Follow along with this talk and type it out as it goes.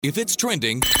If it's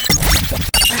trending,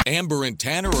 Amber and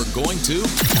Tanner are going to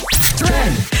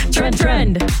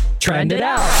Trend it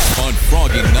out. on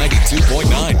Froggy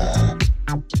 92.9.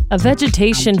 A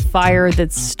vegetation fire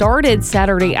that started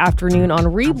Saturday afternoon on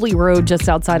Reedley Road just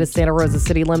outside of Santa Rosa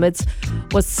city limits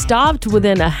was stopped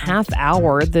within a half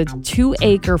hour. The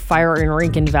 2-acre fire in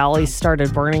Rankin Valley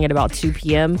started burning at about 2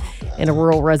 p.m. in a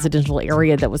rural residential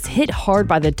area that was hit hard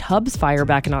by the Tubbs fire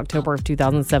back in October of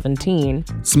 2017.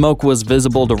 Smoke was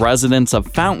visible to residents of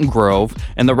Fountain Grove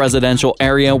and the residential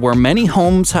area where many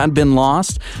homes had been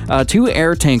lost. 2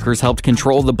 air tankers helped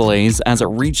control the blaze as it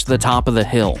reached the top of the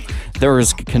hill. There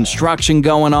is construction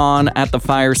going on at the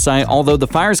fire site, although the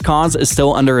fire's cause is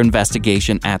still under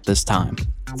investigation at this time.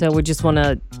 So we just want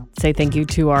to say thank you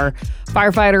to our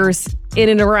firefighters in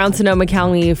and around Sonoma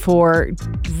County for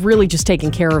really just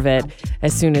taking care of it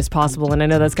as soon as possible. And I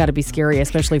know that's got to be scary,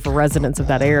 especially for residents of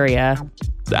that area.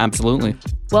 Absolutely.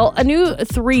 Well, a new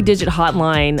 3-digit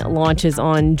hotline launches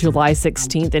on July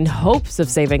 16th in hopes of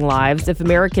saving lives. If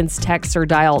Americans text or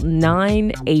dial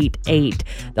 988,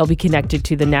 they'll be connected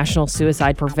to the National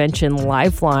Suicide Prevention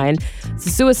Lifeline. So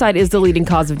suicide is the leading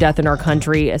cause of death in our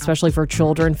country, especially for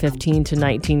children 15 to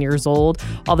 19 years old.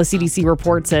 While the CDC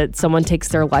reports that someone takes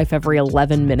their life every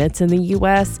 11 minutes in the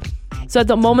U.S., so at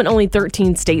the moment, only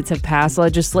 13 states have passed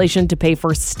legislation to pay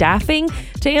for staffing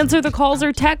to answer the calls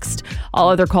or text. All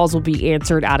other calls will be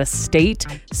answered out of state.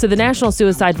 So the National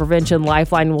Suicide Prevention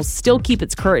Lifeline will still keep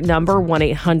its current number,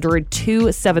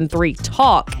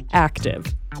 1-800-273-TALK,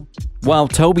 active. Well,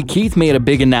 Toby Keith made a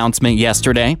big announcement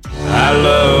yesterday. I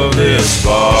love this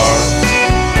bar.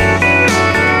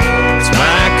 It's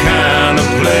my kind of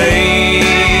place.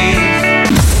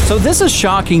 So this is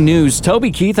shocking news.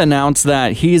 Toby Keith announced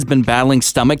that he has been battling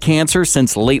stomach cancer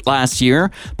since late last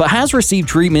year, but has received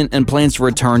treatment and plans to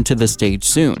return to the stage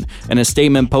soon. In a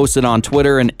statement posted on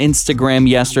Twitter and Instagram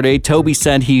yesterday, Toby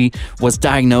said he was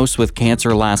diagnosed with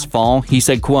cancer last fall. He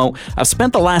said, quote, "I've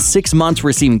spent the last 6 months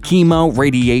receiving chemo,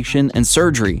 radiation, and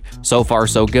surgery. So far,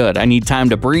 so good. I need time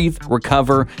to breathe,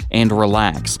 recover, and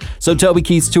relax." So Toby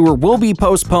Keith's tour will be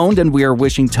postponed, and we are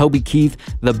wishing Toby Keith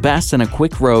the best and a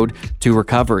quick road to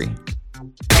recovery.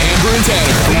 Amber and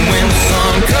Tanner. When the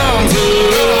sun comes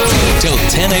up. Till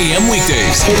 10 a.m.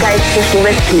 weekdays. You guys just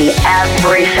lift me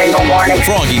every single morning.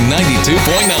 Froggy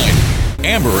 92.9.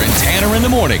 Amber and Tanner in the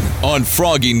morning on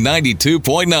Froggy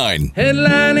 92.9.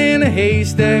 Headline in a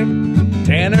haystack,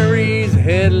 Tanner reads the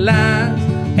headlines.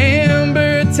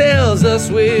 Amber tells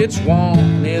us which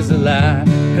one is a lie,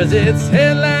 'cause it's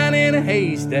headline in a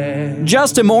haystack.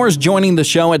 Justin Moore is joining the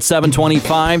show at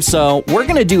 7:25, so we're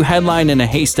going to do Headline in a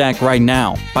Haystack right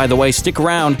now. By the way, stick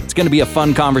around. It's going to be a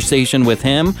fun conversation with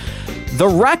him. The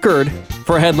record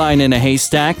for Headline in a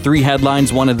Haystack, 3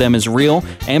 headlines, one of them is real.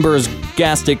 Amber has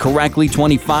guessed it correctly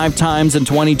 25 times in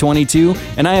 2022,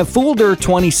 and I have fooled her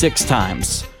 26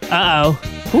 times. Uh-oh.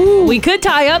 We could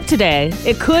tie up today.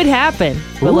 It could happen.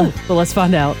 But let's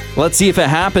find out. Let's see if it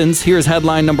happens. Here's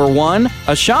headline number 1.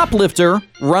 A shoplifter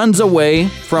runs away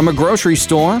from a grocery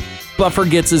store but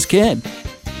forgets his kid.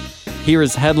 Here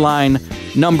is headline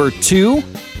number 2.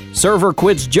 Server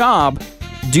quits job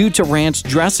due to ranch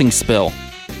dressing spill.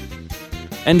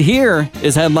 And here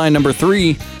is headline number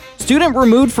 3. Student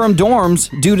removed from dorms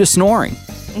due to snoring.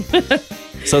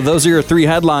 So those are your 3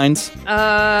 headlines.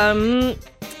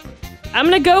 I'm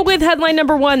going to go with headline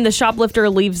number 1, the shoplifter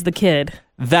leaves the kid.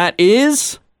 That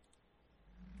is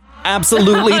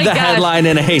absolutely the headline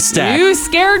in a haystack. You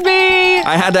scared me.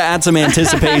 I had to add some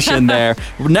anticipation there.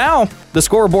 Now, the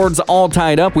scoreboard's all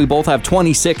tied up. We both have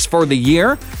 26 for the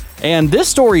year. And this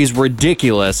story is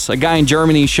ridiculous. A guy in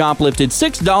Germany shoplifted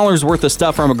 $6 worth of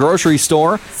stuff from a grocery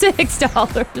store.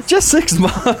 $6. Just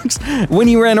 $6. When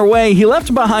he ran away, he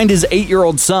left behind his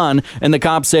 8-year-old son, and the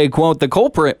cops say, quote, "The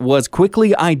culprit was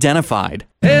quickly identified."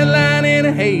 Headline in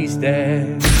a haystack.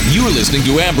 You're listening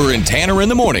to Amber and Tanner in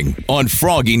the morning on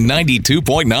Froggy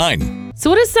 92.9.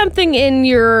 So what is something in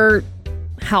your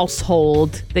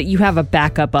household that you have a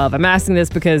backup of? I'm asking this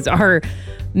because our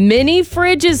mini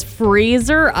fridge's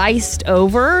freezer iced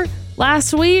over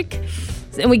last week,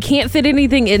 and we can't fit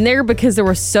anything in there because there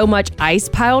was so much ice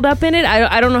piled up in it.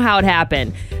 I don't know how it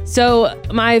happened. So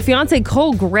my fiance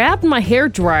Cole grabbed my hair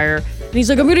dryer, and he's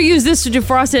like, "I'm going to use this to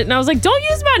defrost it." And I was like, "Don't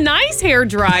use my nice hair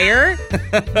dryer.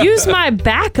 Use my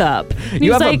backup." And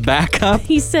You have a backup?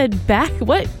 He said,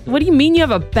 What do you mean you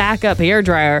have a backup hair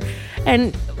dryer?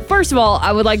 And first of all,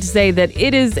 I would like to say that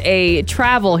it is a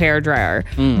travel hairdryer,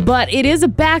 but it is a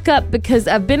backup because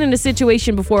I've been in a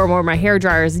situation before where my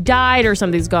hairdryer has died or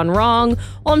something's gone wrong.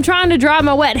 Well, I'm trying to dry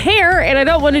my wet hair and I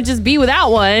don't want to just be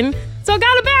without one. So I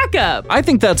got a backup. I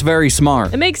think that's very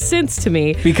smart. It makes sense to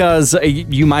me. Because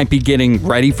you might be getting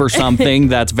ready for something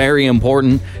that's very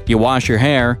important. You wash your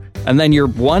hair, and then your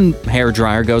one hair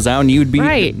dryer goes out, and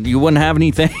you wouldn't have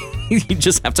anything. You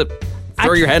just have to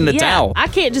throw your head in a towel. I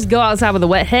can't just go outside with a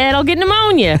wet head. I'll get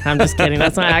pneumonia. I'm just kidding.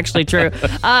 That's not actually true.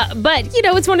 But,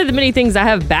 it's one of the many things I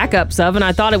have backups of, and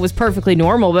I thought it was perfectly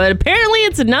normal, but apparently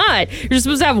it's not. You're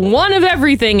supposed to have one of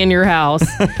everything in your house,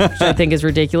 which I think is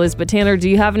ridiculous. But, Tanner, do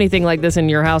you have anything like this in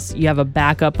your house you have a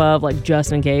backup of, like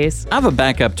just in case? I have a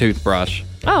backup toothbrush.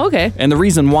 Oh, okay. And the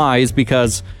reason why is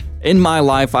because in my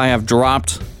life I have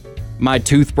dropped my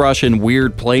toothbrush in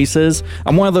weird places.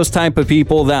 I'm one of those type of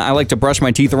people that I like to brush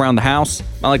my teeth around the house.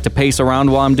 I like to pace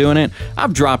around while I'm doing it.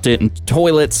 I've dropped it in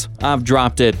toilets. I've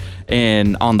dropped it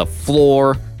on the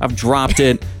floor. I've dropped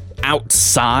it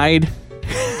outside.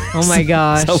 Oh my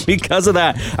gosh. So because of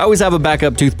that, I always have a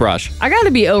backup toothbrush. I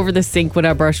gotta be over the sink when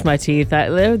I brush my teeth.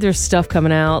 There's stuff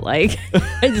coming out. Like,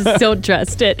 I just don't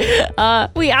trust it.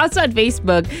 We outside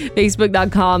Facebook,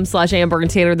 facebook.com/Amber and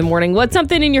Tanner in the morning. What's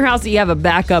something in your house that you have a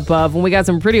backup of? And we got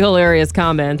some pretty hilarious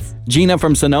comments. Gina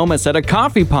from Sonoma said a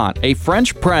coffee pot, a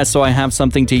French press, so I have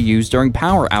something to use during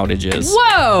power outages.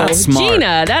 Whoa, that's smart.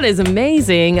 Gina, that is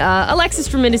amazing. Alexis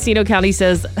from Mendocino County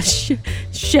says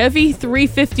Chevy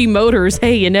 350 motors.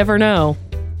 Hey, you never know.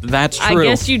 That's true. I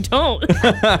guess you don't.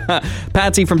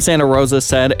 Patsy from Santa Rosa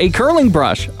said a curling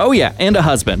brush. Oh yeah, and a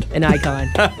husband. An icon.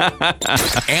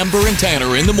 Amber and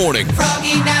Tanner in the morning.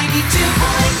 Froggy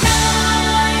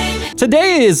 92.9.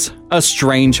 Today is a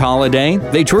strange holiday.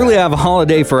 They truly have a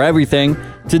holiday for everything.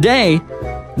 Today,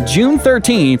 June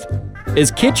 13th, is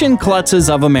Kitchen Klutzes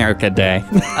of America Day.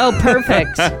 Oh,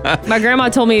 perfect. My grandma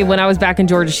told me when I was back in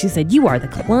Georgia, she said, you are the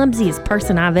clumsiest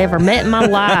person I've ever met in my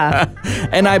life.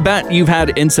 And I bet you've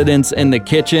had incidents in the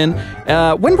kitchen.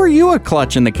 When were you a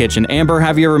clutch in the kitchen? Amber,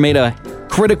 have you ever made a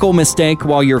critical mistake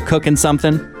while you're cooking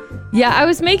something? Yeah, I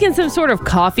was making some sort of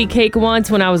coffee cake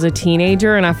once when I was a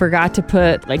teenager, and I forgot to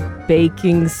put like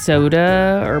baking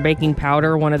soda or baking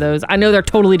powder, one of those. I know they're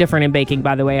totally different in baking,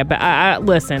 by the way, but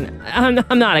listen, I'm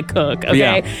not a cook, okay?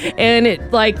 Yeah. And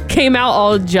it like came out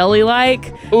all jelly-like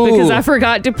because I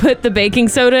forgot to put the baking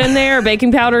soda in there,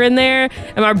 baking powder in there,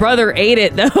 and my brother ate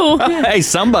it though. Hey,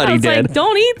 somebody I was did. like,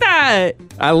 don't eat that.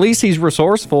 At least he's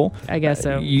resourceful. I guess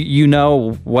so. You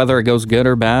know whether it goes good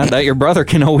or bad, that your brother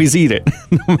can always eat it,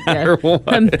 no matter what.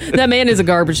 That man is a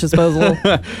garbage disposal.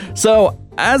 So,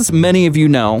 as many of you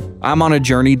know, I'm on a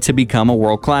journey to become a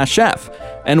world-class chef.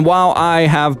 And while I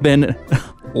have been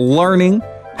learning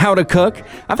how to cook,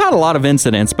 I've had a lot of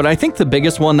incidents, but I think the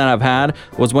biggest one that I've had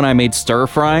was when I made stir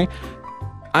fry.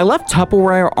 I left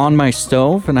Tupperware on my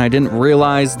stove, and I didn't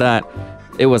realize that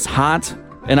it was hot.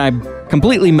 And I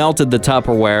completely melted the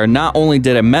Tupperware. Not only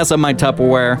did it mess up my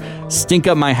Tupperware, stink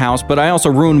up my house, but I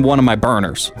also ruined one of my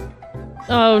burners.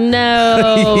 Oh,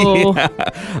 no. Yeah,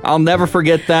 I'll never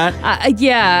forget that.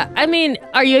 Yeah. I mean,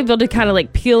 are you able to kind of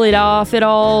like peel it off at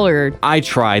all? Or I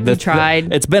tried. You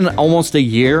tried? It's been almost a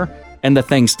year, and the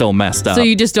thing's still messed up. So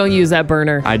you just don't use that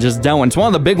burner? I just don't. It's one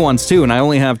of the big ones, too, and I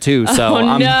only have two. So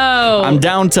I'm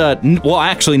down to, well,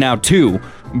 actually now 2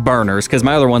 burners, because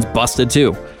my other one's busted,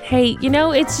 too. Hey,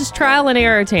 it's just trial and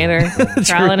error, Tanner.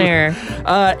 Trial and error.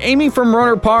 Amy from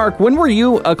Rohnert Park, when were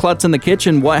you a klutz in the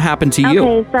kitchen? What happened to you?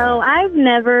 Okay, so I've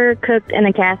never cooked in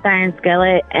a cast iron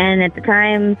skillet, and at the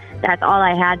time, that's all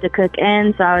I had to cook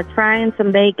in. So I was frying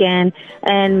some bacon,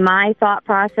 and my thought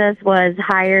process was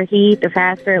higher heat, the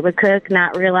faster it would cook,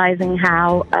 not realizing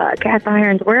how cast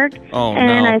irons work. Oh,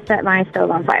 and no. I set my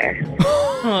stove on fire.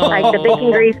 Like the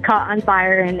bacon grease caught on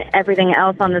fire, and everything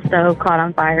else on the stove caught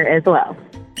on fire as well.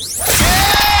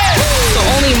 The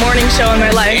only morning show in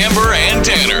my life. Amber and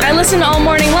Tanner. I listen all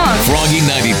morning long. Froggy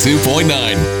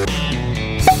 92.9.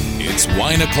 It's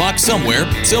wine o'clock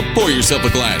somewhere, so pour yourself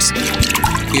a glass.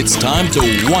 It's time to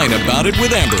whine about it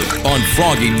with Amber on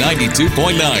Froggy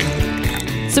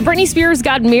 92.9. So Britney Spears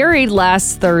got married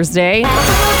last Thursday.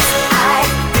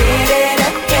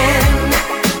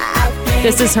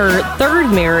 This is her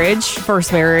third marriage,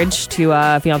 first marriage to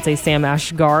fiancé Sam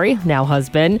Asghari, now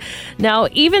husband. Now,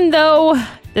 even though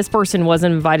this person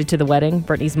wasn't invited to the wedding,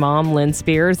 Britney's mom, Lynn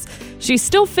Spears, she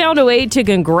still found a way to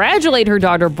congratulate her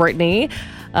daughter, Britney.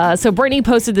 So Britney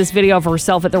posted this video of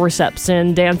herself at the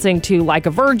reception dancing to Like a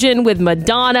Virgin with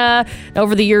Madonna.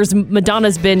 Over the years,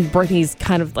 Madonna's been Britney's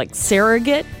kind of like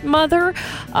surrogate mother.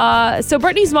 So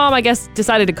Britney's mom, I guess,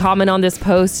 decided to comment on this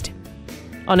post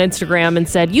on Instagram and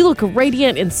said, "You look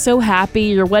radiant and so happy.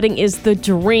 Your wedding is the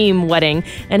dream wedding,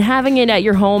 and having it at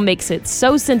your home makes it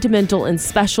so sentimental and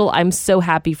special. I'm so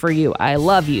happy for you. I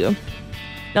love you."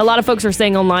 Now, a lot of folks are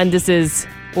saying online this is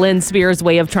Lynn Spears'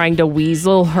 way of trying to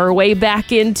weasel her way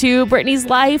back into Britney's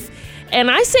life?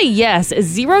 And I say yes.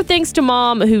 Zero thanks to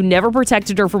mom, who never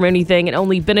protected her from anything and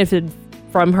only benefited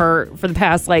from her for the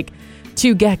past, like,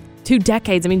 two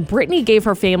decades. I mean, Britney gave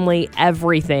her family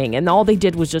everything, and all they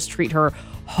did was just treat her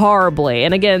horribly.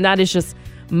 And again, that is just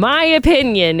my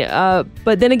opinion.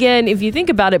 But then again, if you think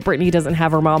about it, Britney doesn't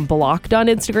have her mom blocked on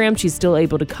Instagram. She's still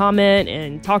able to comment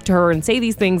and talk to her and say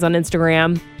these things on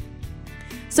Instagram.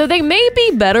 So they may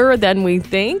be better than we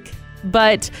think,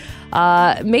 but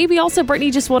maybe also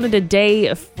Britney just wanted a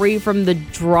day free from the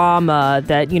drama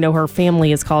that, her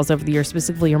family has caused over the years,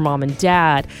 specifically her mom and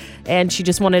dad. And she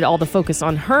just wanted all the focus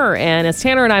on her. And as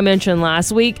Tanner and I mentioned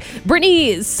last week,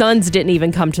 Britney's sons didn't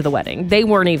even come to the wedding. They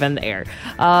weren't even there.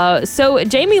 So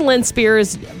Jamie Lynn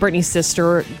Spears, Britney's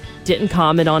sister, didn't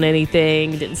comment on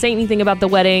anything, didn't say anything about the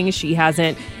wedding. She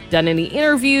hasn't done any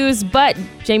interviews, but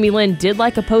Jamie Lynn did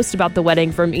like a post about the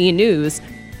wedding from E! News.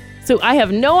 So I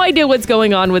have no idea what's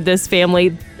going on with this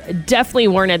family. Definitely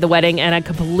weren't at the wedding, and I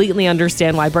completely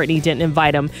understand why Britney didn't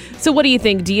invite them. So what do you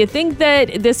think? Do you think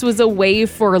that this was a way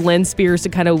for Lynn Spears to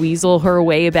kind of weasel her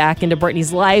way back into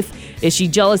Britney's life? Is she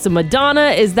jealous of Madonna?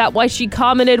 Is that why she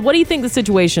commented? What do you think the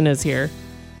situation is here?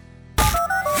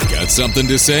 Got something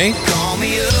to say? Call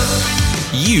me up.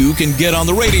 You can get on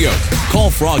the radio.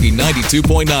 Call Froggy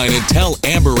 92.9 and tell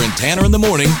Amber and Tanner in the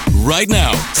morning right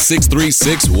now.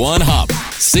 636-1HOP.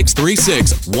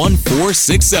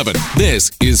 636-1467.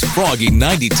 This is Froggy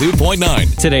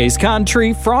 92.9. Today's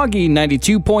country, Froggy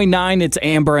 92.9. It's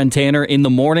Amber and Tanner in the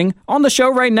morning. On the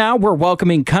show right now, we're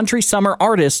welcoming country summer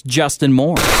artist Justin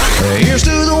Moore. Here's to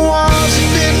the ones who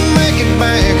didn't make it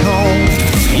back home.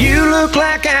 You look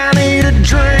like I need a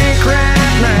drink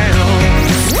right now.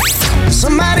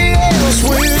 Somebody else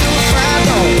will if I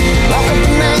don't. Walk up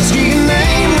and ask you your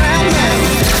name right now.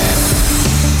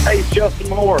 Hey, it's Justin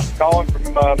Moore, calling from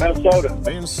Minnesota.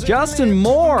 Justin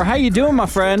Moore, how you doing, my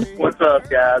friend? What's up,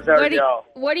 guys? How are y'all?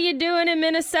 What are you doing in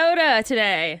Minnesota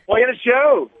today? Playing a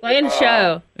show. Playing a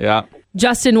show. Yeah.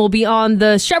 Justin will be on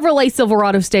the Chevrolet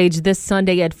Silverado stage this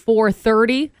Sunday at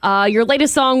 4:30. Your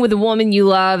latest song, With the Woman You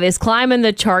Love, is climbing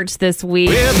the charts this week.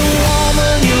 With the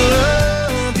woman you love.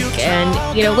 And,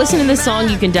 listening to this song,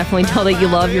 you can definitely tell that you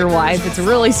love your wife. It's a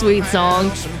really sweet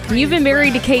song. And you've been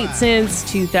married to Kate since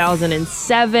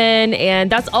 2007.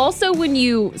 And that's also when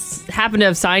you happen to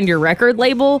have signed your record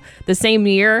label the same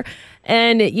year.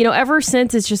 And, ever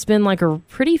since, it's just been like a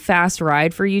pretty fast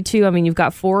ride for you two. I mean, you've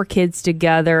got 4 kids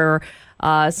together.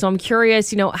 So I'm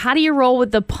curious, how do you roll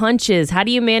with the punches? How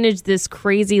do you manage this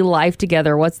crazy life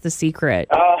together? What's the secret?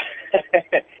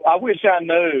 I wish I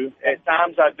knew. At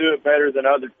times I do it better than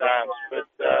other times. But,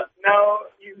 no,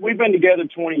 we've been together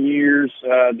 20 years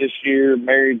this year,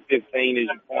 married 15, as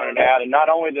you pointed out. And not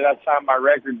only did I sign my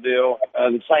record deal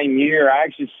the same year, I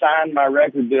actually signed my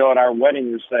record deal at our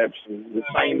wedding reception the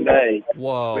same day.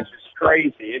 Whoa. Which is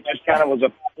crazy. It just kind of was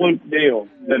a fluke deal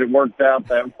that it worked out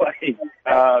that way.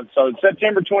 So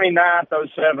September 29th,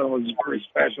 2007 was a pretty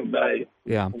special day.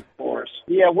 Yeah. Of course.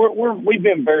 Yeah, we've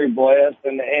been very blessed,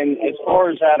 and as far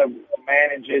as how to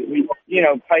manage it,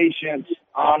 patience,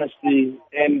 honesty,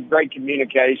 and great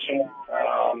communication.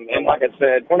 And like I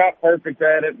said, we're not perfect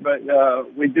at it, but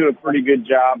we do a pretty good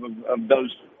job of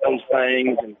those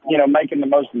things, and making the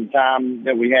most of the time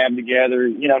that we have together.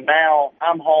 Now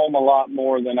I'm home a lot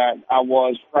more than I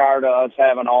was prior to us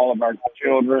having all of our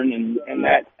children, and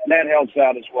that helps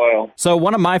out as well. So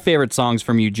one of my favorite songs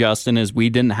from you, Justin, is We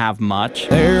Didn't Have Much.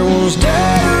 There was dirt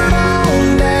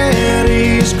on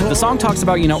Daddy's clothes. The song talks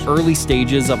about, early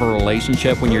stages of a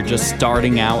relationship when you're just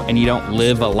starting out and you don't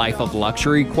live a life of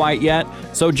luxury quite yet.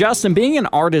 So Justin, being an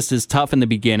artist is tough in the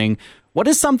beginning. What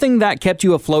is something that kept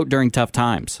you afloat during tough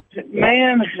times?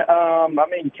 Man,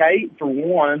 Kate, for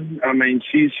one,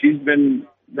 she's been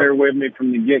there with me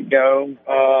from the get-go.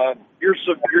 Your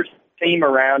team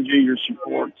around you, your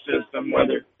support system,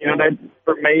 whether, that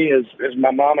for me is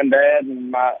my mom and dad and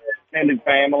my extended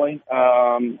family.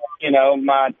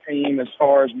 My team as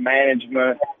far as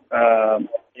management,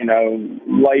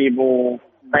 label,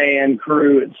 band,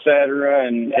 crew, etc.,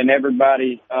 and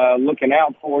everybody looking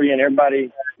out for you, and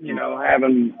everybody,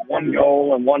 having one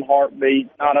goal and one heartbeat,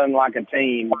 not unlike a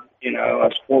team, a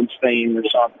sports team or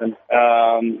something.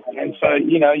 And so,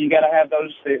 you got to have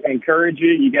those that encourage you.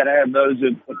 You got to have those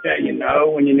that will tell you no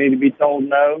when you need to be told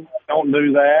no. Don't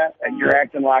do that. And you're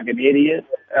acting like an idiot.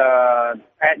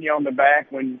 patting you on the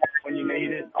back when you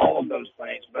need it, all of those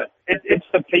things. But it's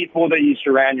the people that you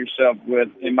surround yourself with,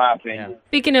 in my opinion.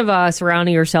 Speaking of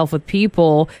surrounding yourself with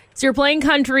people, so you're playing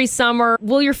Country Summer.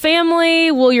 Will your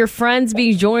friends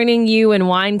be joining you in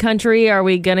wine country? Are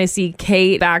we going to see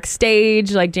Kate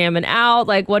backstage, like jamming out?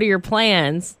 Like, what are your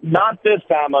plans? Not this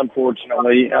time,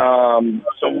 unfortunately.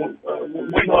 So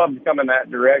we love to come in that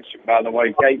direction, by the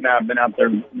way. Kate and I have been out there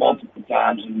multiple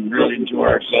times and really enjoy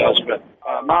ourselves. But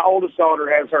my oldest daughter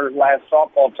has her last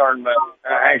softball tournament,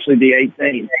 actually the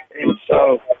 18th. And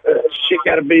so she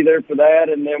got to be there for that.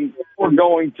 And then we're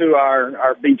going to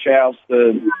our beach house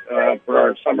for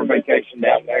our summer vacation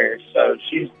down there. So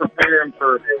she's preparing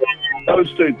for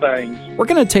those two things. We're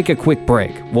going to take a quick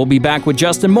break. We'll be back with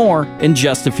Justin Moore in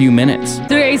just a few minutes.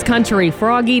 Today's Country,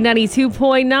 Froggy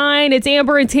 92.9. It's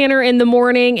Amber and Tanner in the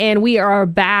morning, and we are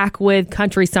back with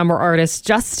Country Summer artist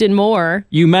Justin Moore.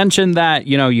 You mentioned that,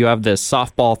 you have this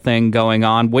softball thing going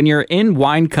on. When you're in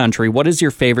wine country, what is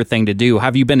your favorite thing to do?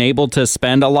 Have you been able to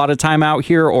spend a lot of time out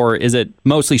here, or is it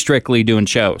mostly strictly doing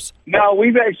shows? No,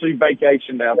 we've actually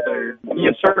vacationed out there.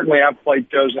 Yeah, certainly I've played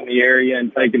shows in the area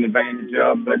and taken advantage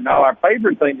of, but no, our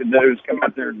favorite thing to do is come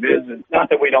out there and visit. Not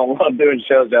that we don't love doing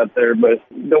shows out there, but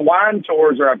the wine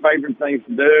tours are our favorite things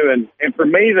to do, and for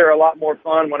me, they're a lot more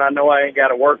fun when I know I ain't got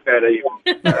to work that evening.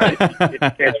 If you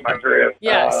catch my drift.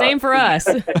 Yeah, same for us.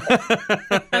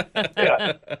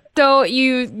 Yeah. So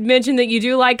you mentioned that you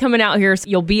do like coming out here. So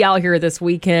you'll be out here this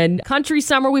weekend. Country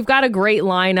Summer, we've got a great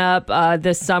lineup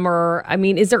this summer. I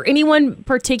mean, is there anyone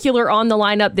particular on the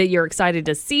lineup that you're excited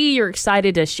to see, you're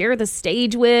excited to share the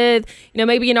stage with?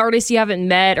 Maybe an artist you haven't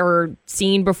met or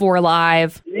seen before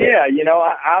live? Yeah,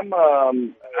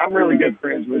 I'm really good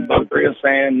friends with both Chris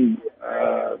and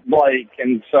Blake,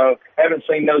 and so haven't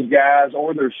seen those guys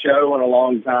or their show in a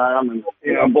long time.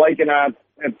 And Blake and I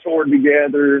have toured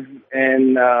together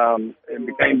and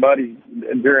became buddies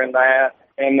during that.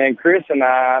 And then Chris and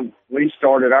I, we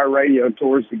started our radio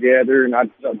tours together, and I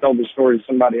told the story to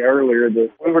somebody earlier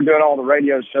that we were doing all the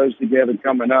radio shows together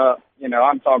coming up.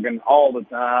 I'm talking all the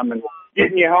time, and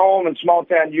getting you home in Small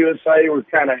Town USA, we're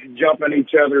kind of jumping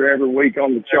each other every week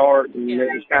on the chart, and it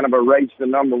was kind of a race to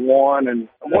number one. And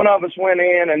one of us went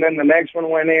in, and then the next one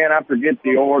went in. I forget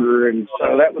the order, and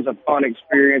so that was a fun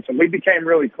experience. And we became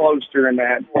really close during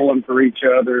that, pulling for each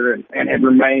other, and have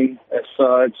remained as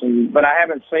such. But I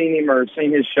haven't seen him or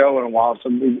seen his show in a while, so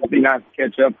it'd be nice to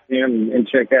catch up with him and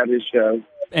check out his show.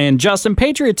 And Justin,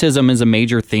 patriotism is a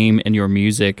major theme in your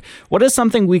music. What is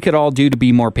something we could all do to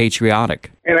be more patriotic?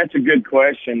 And that's a good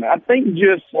question. I think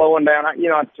just slowing down,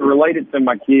 to relate it to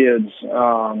my kids, it's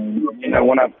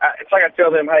like I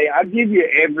tell them, hey, I give you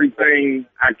everything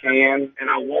I can, and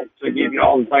I want to give you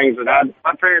all the things that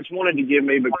my parents wanted to give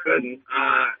me but couldn't,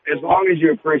 as long as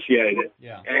you appreciate it.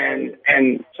 Yeah.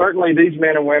 And certainly these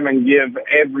men and women give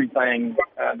everything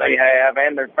they have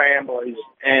and their families,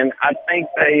 and I think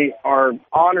they are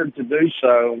honored to do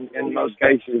so in most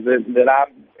cases that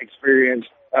I've experienced.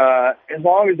 As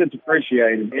long as it's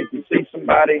appreciated. If you see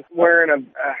somebody wearing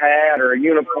a hat or a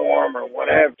uniform or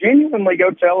whatever, genuinely go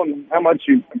tell them how much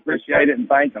you appreciate it and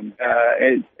thank them.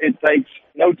 It takes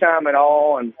no time at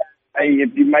all, and hey, if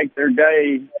you make their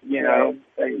day,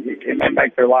 it may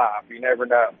make their life. You never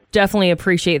know. Definitely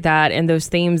appreciate that and those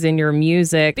themes in your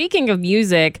music. Speaking of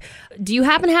music, do you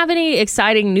happen to have any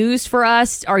exciting news for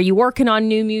us? Are you working on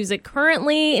new music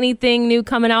currently? Anything new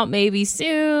coming out maybe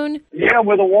soon? Yeah,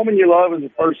 With a Woman You Love is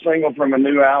the first single from a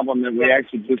new album that we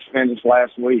actually just finished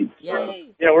last week. Yay.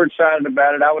 So, we're excited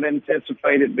about it. I would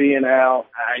anticipate it being out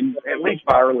at least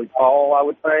by early fall, I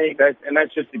would think.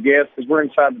 That's just a guess because we're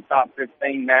inside the top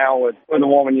 15 now with a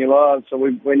Woman You Love, so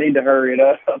we need to hurry it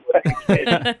up.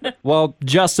 Well,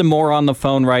 Justin Moore on the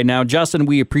phone right now. Justin,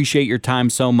 we appreciate your time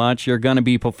so much. You're going to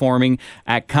be performing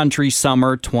at Country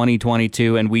Summer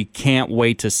 2022, and we can't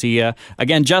wait to see you.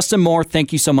 Again, Justin Moore,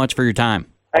 thank you so much for your time.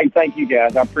 Hey, thank you,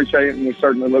 guys. I appreciate it, and we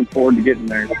certainly look forward to getting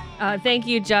there. Thank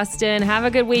you, Justin. Have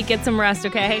a good week. Get some rest,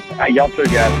 okay? Hey, y'all too,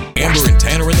 guys. Amber and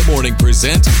Tanner in the morning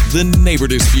present The Neighbor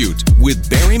Dispute with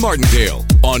Barry Martindale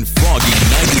on Froggy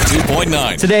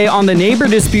 92.9. Today on The Neighbor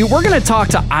Dispute, we're going to talk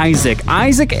to Isaac.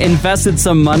 Isaac invested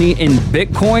some money in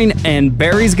Bitcoin, and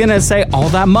Barry's going to say all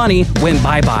that money went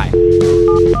bye-bye.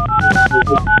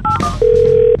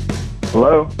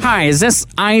 Hello? Hi, is this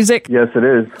Isaac? Yes, it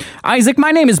is. Isaac,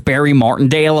 my name is Barry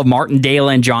Martindale of Martindale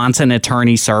and Johnson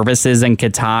Attorney Services in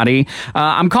Cotati.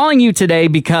 I'm calling you today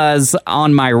because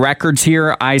on my records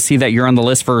here, I see that you're on the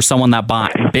list for someone that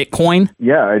bought Bitcoin.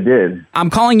 Yeah, I did. I'm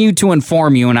calling you to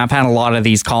inform you, and I've had a lot of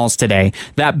these calls today,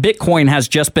 that Bitcoin has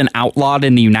just been outlawed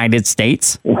in the United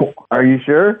States. Are you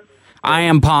sure? I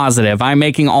am positive. I'm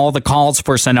making all the calls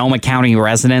for Sonoma County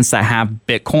residents that have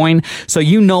Bitcoin, so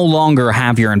you no longer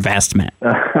have your investment.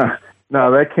 No,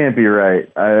 that can't be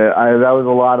right. That was a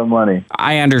lot of money.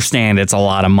 I understand it's a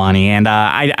lot of money, and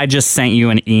I just sent you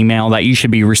an email that you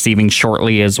should be receiving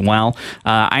shortly as well.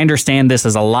 I understand this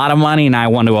is a lot of money, and I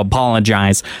want to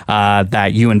apologize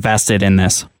that you invested in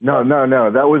this. No.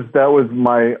 That was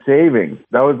my savings.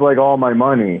 That was like all my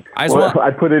money. I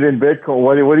put it in Bitcoin.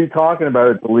 What are you talking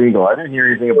about? It's illegal. I didn't hear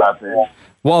anything about this.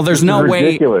 Well, there's no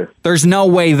way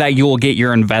that you will get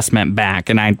your investment back,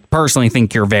 and I personally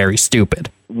think you're very stupid.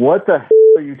 What the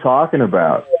are you talking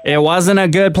about? It wasn't a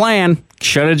good plan.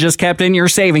 Should have just kept it in your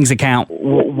savings account.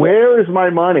 Where is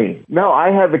my money? No, I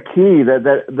have a key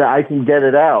that I can get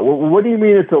it out. What do you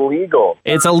mean it's illegal?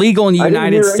 It's illegal in the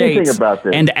United States, about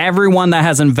this. And everyone that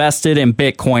has invested in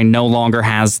Bitcoin no longer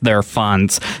has their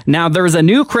funds. Now, there's a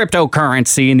new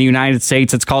cryptocurrency in the United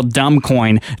States. It's called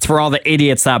Dumbcoin. It's for all the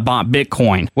idiots that bought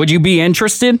Bitcoin. Would you be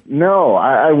interested? No,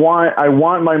 I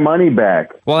want my money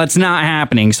back. Well, it's not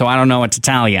happening, so I don't know what to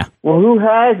tell you. Well, who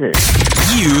has it?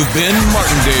 You've been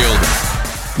Martindale.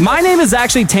 My name is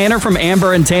actually Tanner from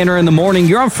Amber and Tanner in the Morning.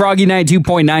 You're on Froggy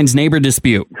 92.9's Neighbor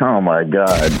Dispute. Oh, my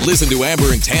God. Listen to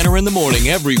Amber and Tanner in the Morning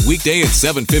every weekday at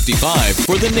 7:55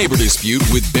 for the Neighbor Dispute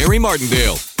with Barry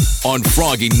Martindale on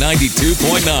Froggy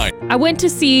 92.9. I went to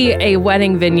see a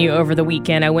wedding venue over the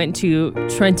weekend. I went to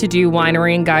Trentadue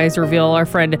Winery in Geyserville. Our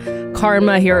friend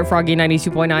Karma here at Froggy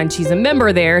 92.9, she's a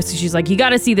member there. So she's like, you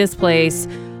got to see this place.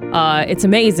 It's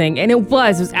amazing. And it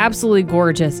was absolutely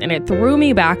gorgeous. And it threw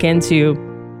me back into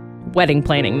wedding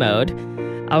planning mode.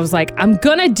 I was like, I'm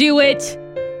gonna do it.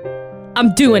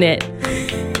 I'm doing it.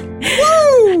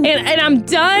 Woo! And I'm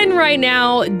done right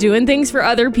now doing things for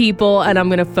other people, and I'm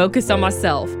gonna focus on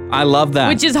myself. I love that.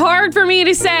 Which is hard for me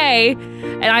to say.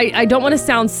 And I don't want to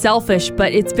sound selfish,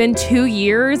 but it's been 2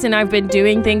 years and I've been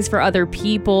doing things for other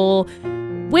people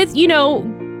with,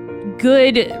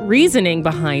 good reasoning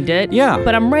behind it. Yeah.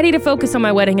 But I'm ready to focus on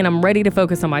my wedding and I'm ready to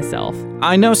focus on myself.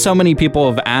 I know so many people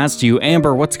have asked you,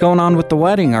 Amber, what's going on with the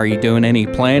wedding? Are you doing any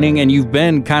planning? And you've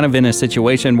been kind of in a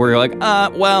situation where you're like,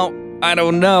 well, I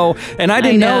don't know. And I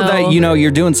didn't know that, you're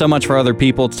doing so much for other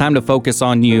people. It's time to focus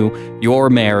on your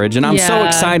marriage. And I'm so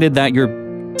excited that you're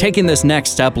taking this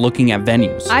next step looking at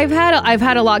venues. I've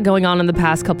had a lot going on in the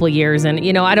past couple of years, and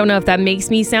I don't know if that makes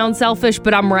me sound selfish,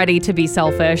 but I'm ready to be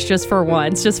selfish just for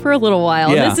once, just for a little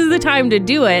while. Yeah. This is the time to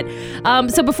do it.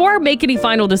 So before I make any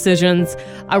final decisions,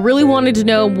 I really wanted to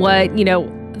know what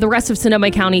the rest of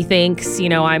Sonoma County thinks.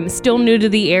 I'm still new to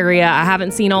the area. I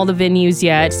haven't seen all the venues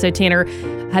yet. So Tanner,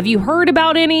 have you heard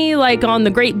about any, like on the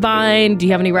grapevine? Do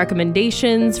you have any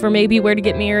recommendations for maybe where to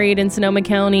get married in Sonoma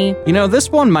County?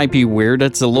 This one might be weird.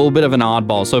 It's a little bit of an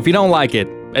oddball. So if you don't like it,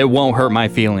 it won't hurt my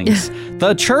feelings.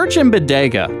 The church in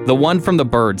Bodega, the one from the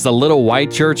birds, the little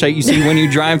white church that you see when you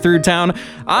drive through town.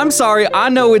 I'm sorry, I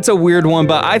know it's a weird one,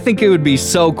 but I think it would be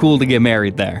so cool to get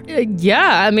married there.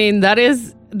 Yeah, I mean, that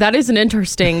is an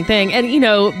interesting thing. And,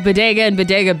 Bodega and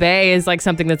Bodega Bay is like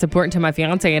something that's important to my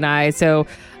fiance and I. So,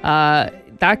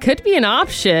 that could be an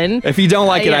option. If you don't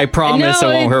like it, I promise it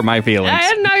won't hurt my feelings.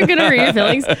 I'm not going to hurt your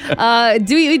feelings.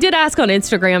 We did ask on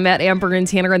Instagram at Amber and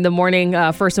Tanner in the Morning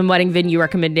for some wedding venue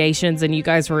recommendations, and you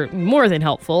guys were more than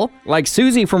helpful. Like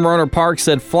Susie from Rohnert Park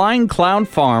said, Flying Cloud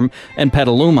Farm in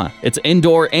Petaluma. It's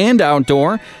indoor and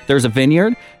outdoor. There's a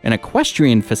vineyard, an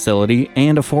equestrian facility,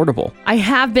 and affordable. I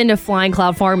have been to Flying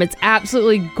Cloud Farm. It's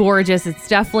absolutely gorgeous. It's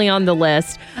definitely on the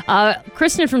list.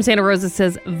 Kristen from Santa Rosa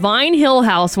says, Vine Hill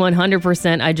House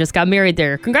 100%. I just got married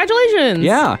there. Congratulations.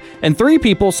 Yeah. And 3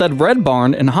 people said Red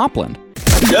Barn in Hopland.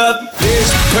 With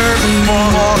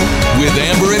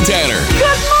Amber and Tanner.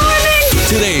 Good morning.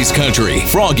 Today's Country,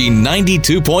 Froggy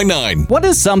 92.9. What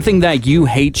is something that you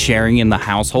hate sharing in the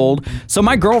household? So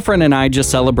my girlfriend and I just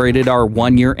celebrated our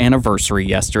 1-year anniversary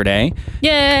yesterday.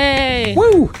 Yay!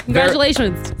 Woo!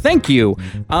 Congratulations. Thank you.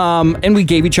 And we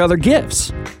gave each other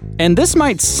gifts. And this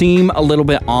might seem a little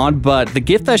bit odd, but the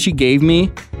gift that she gave me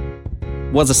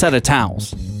was a set of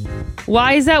towels.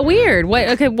 Why is that weird?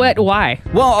 Why?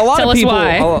 Well, a lot of people.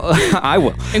 Tell us why. I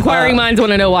will. Inquiring minds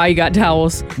want to know why you got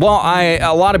towels. Well,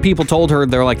 a lot of people told her,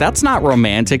 they're like, that's not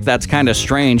romantic. That's kind of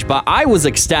strange. But I was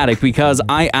ecstatic because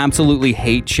I absolutely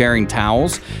hate sharing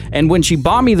towels. And when she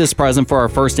bought me this present for our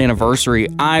first anniversary,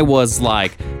 I was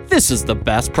like, this is the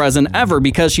best present ever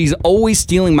because she's always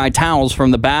stealing my towels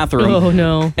from the bathroom. Oh,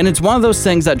 no. And it's one of those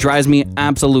things that drives me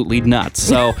absolutely nuts.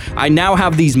 So I now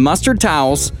have these mustard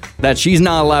towels that she's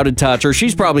not allowed to touch, or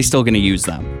she's probably still going to use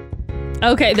them.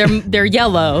 Okay, they're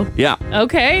yellow. Yeah.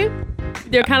 Okay.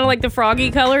 They're kind of like the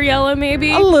froggy color yellow,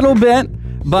 maybe? A little bit.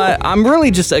 But I'm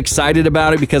really just excited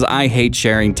about it because I hate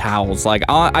sharing towels. Like,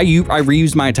 I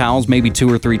reuse my towels maybe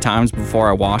 2 or 3 times before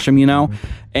I wash them,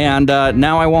 And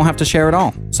now I won't have to share it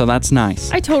all. So that's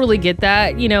nice. I totally get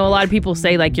that. A lot of people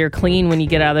say, like, you're clean when you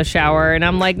get out of the shower. And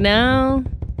I'm like, no.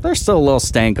 There's still a little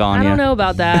stank on you. I don't know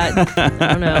about that.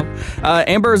 I don't know.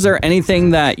 Amber, is there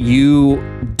anything that you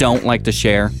don't like to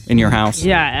share in your house?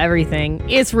 Yeah, everything.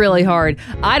 It's really hard.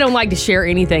 I don't like to share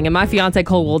anything. And my fiance,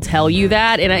 Cole, will tell you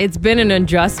that. And it's been an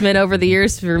adjustment over the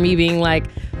years for me being like,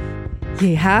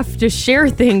 you have to share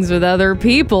things with other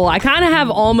people. I kind of have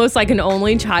almost like an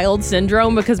only child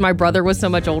syndrome because my brother was so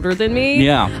much older than me.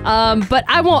 Yeah. But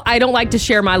I don't like to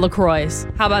share my LaCroix.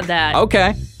 How about that?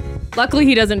 Okay. Luckily,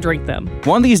 he doesn't drink them.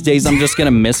 One of these days, I'm just going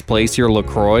to misplace your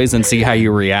LaCroix and see how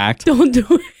you react. Don't do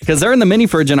it. Because they're in the mini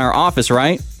fridge in our office,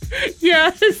 right?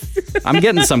 Yes. I'm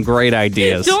getting some great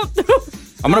ideas.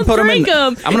 I'm gonna put them in.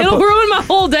 It'll ruin my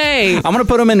whole day. I'm gonna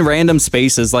put them in random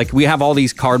spaces. Like we have all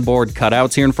these cardboard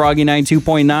cutouts here in Froggy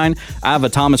 92.9. I have a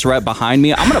Thomas Rhett behind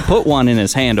me. I'm gonna put one in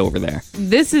his hand over there.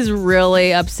 This is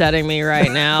really upsetting me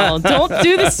right now. Don't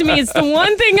do this to me. It's the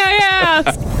one thing I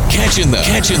ask. Catching them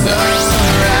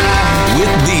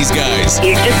with these guys.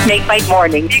 You just make my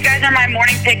morning. You guys are my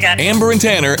morning pickup. Amber and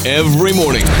Tanner every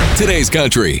morning. Today's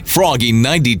Country, Froggy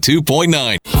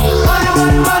 92.9.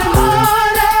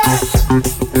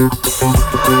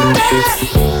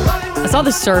 I saw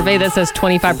this survey that says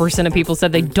 25% of people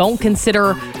said they don't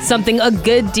consider something a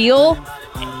good deal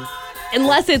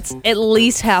unless it's at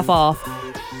least half off.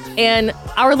 And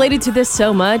I related to this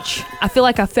so much. I feel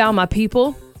like I found my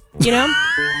people,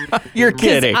 You're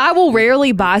kidding. I will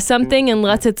rarely buy something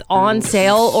unless it's on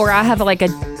sale or I have like a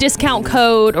discount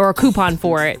code or a coupon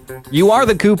for it. You are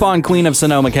the coupon queen of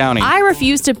Sonoma County. I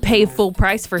refuse to pay full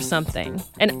price for something.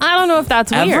 And I don't know if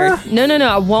that's Ever? weird. No,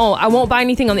 I won't. I won't buy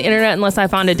anything on the internet unless I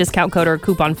find a discount code or a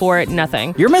coupon for it.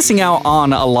 Nothing. You're missing out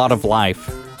on a lot of life.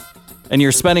 And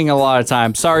you're spending a lot of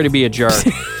time. Sorry to be a jerk.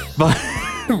 But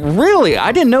really,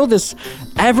 I didn't know this.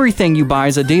 Everything you buy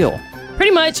is a deal.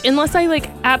 Pretty much, unless I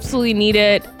absolutely need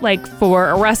it, for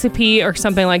a recipe or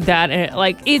something like that. And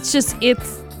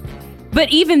but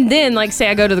even then, say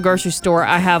I go to the grocery store,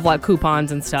 I have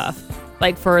coupons and stuff,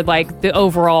 for the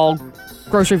overall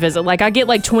grocery visit. I get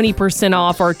 20%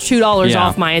 off or $2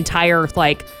 off my entire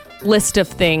list of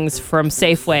things from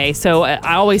Safeway. So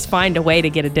I always find a way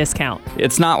to get a discount.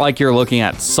 It's not like you're looking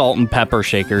at salt and pepper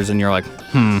shakers and you're like,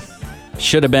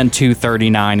 should have been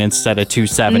 $2.39 instead of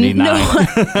 $2.79.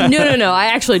 No. I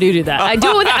actually do that. I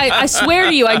do it with. I swear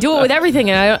to you, I do it with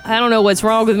everything, and I don't know what's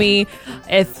wrong with me.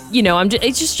 If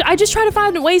I just try to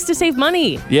find ways to save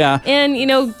money. Yeah.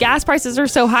 And gas prices are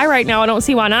so high right now. I don't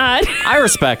see why not. I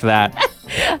respect that.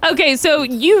 Okay, so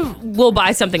you will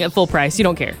buy something at full price. You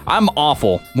don't care. I'm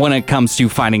awful when it comes to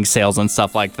finding sales and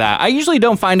stuff like that. I usually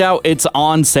don't find out it's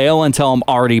on sale until I'm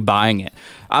already buying it.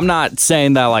 I'm not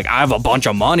saying that I have a bunch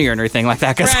of money or anything like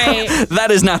that, because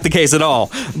that is not the case at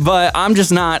all. But I'm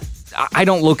just not, I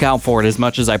don't look out for it as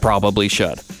much as I probably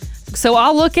should. So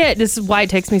I'll look at, this is why it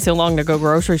takes me so long to go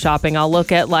grocery shopping. I'll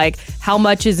look at how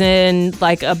much is in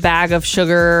a bag of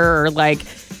sugar or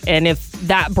and if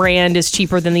that brand is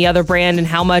cheaper than the other brand and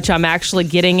how much I'm actually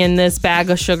getting in this bag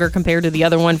of sugar compared to the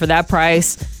other one for that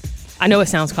price. I know it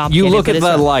sounds complicated. You look at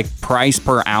the price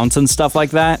per ounce and stuff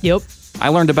like that? Yep. I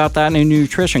learned about that in a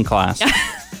nutrition class.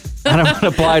 I don't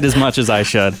apply it as much as I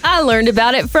should. I learned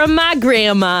about it from my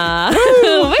grandma.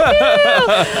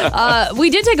 We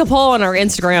did take a poll on our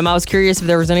Instagram. I was curious if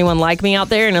there was anyone like me out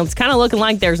there, and it's kind of looking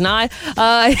like there's not.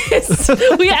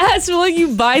 We asked, will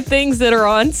you buy things that are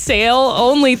on sale?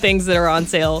 Only things that are on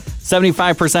sale.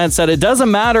 75% said it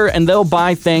doesn't matter, and they'll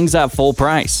buy things at full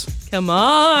price. Come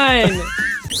on.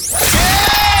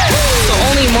 The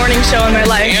only morning show in my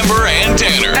life. Amber and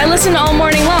Tanner. I listen all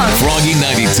morning long. Froggy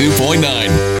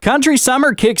 92.9. Country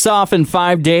Summer kicks off in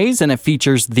 5 days, and it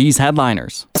features these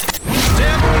headliners.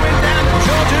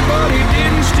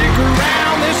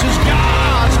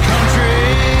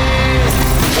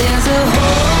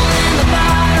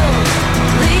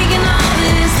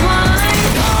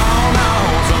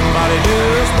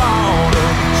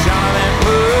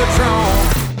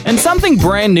 And something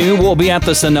brand new will be at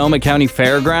the Sonoma County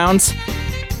Fairgrounds,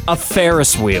 a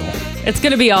Ferris wheel. It's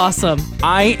going to be awesome.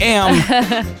 I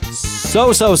am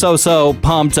so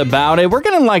pumped about it. We're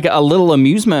getting a little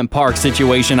amusement park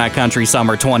situation at Country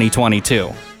Summer 2022.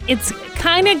 It's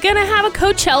kind of going to have a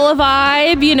Coachella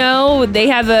vibe, They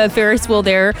have a Ferris wheel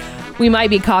there. we might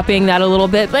be copying that a little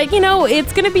bit, but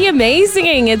it's going to be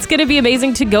amazing. It's going to be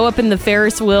amazing to go up in the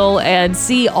Ferris wheel and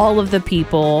see all of the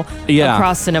people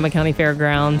across Sonoma County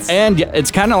Fairgrounds. And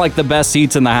it's kind of like the best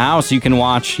seats in the house. You can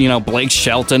watch, Blake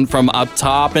Shelton from up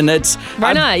top, and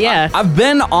I've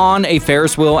been on a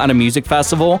Ferris wheel at a music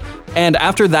festival, and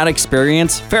after that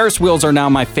experience, Ferris wheels are now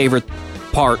my favorite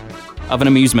part of an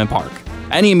amusement park.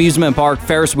 Any amusement park,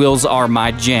 Ferris wheels are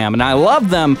my jam, and I love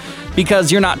them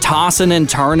because you're not tossing and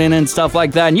turning and stuff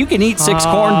like that, and you can eat 6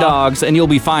 corn dogs and you'll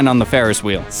be fine on the Ferris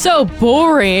wheel. So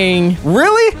boring.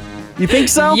 Really? You think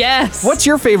so? Yes. What's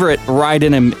your favorite ride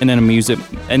in an amusement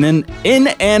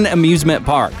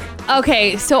park?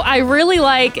 Okay, so I really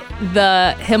like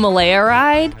the Himalaya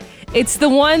ride. It's the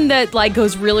one that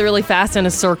goes really, really fast in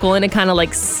a circle, and it kind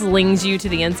of slings you to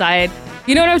the inside.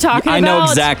 You know what I'm talking about? I know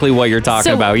exactly what you're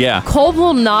talking about, yeah. Cole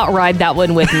will not ride that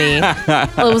one with me.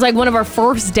 It was one of our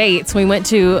first dates. We went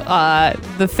to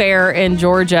the fair in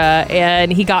Georgia,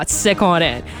 and he got sick on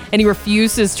it, and he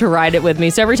refuses to ride it with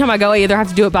me. So every time I go, I either have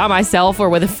to do it by myself or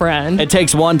with a friend. It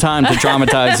takes one time to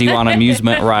traumatize you on an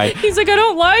amusement ride. He's like, I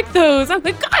don't like those. I'm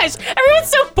like, gosh, everyone's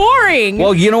so boring.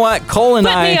 Well, you know what? Put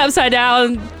me upside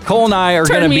down. Cole and I are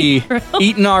going to be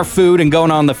eating our food and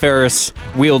going on the Ferris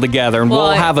wheel together, and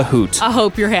we'll have a hoot. I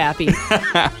hope you're happy. The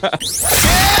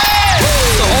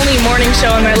only morning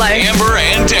show in my life. Amber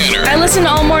and Tanner. I listen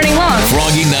all morning long.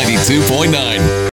 Froggy 92.9.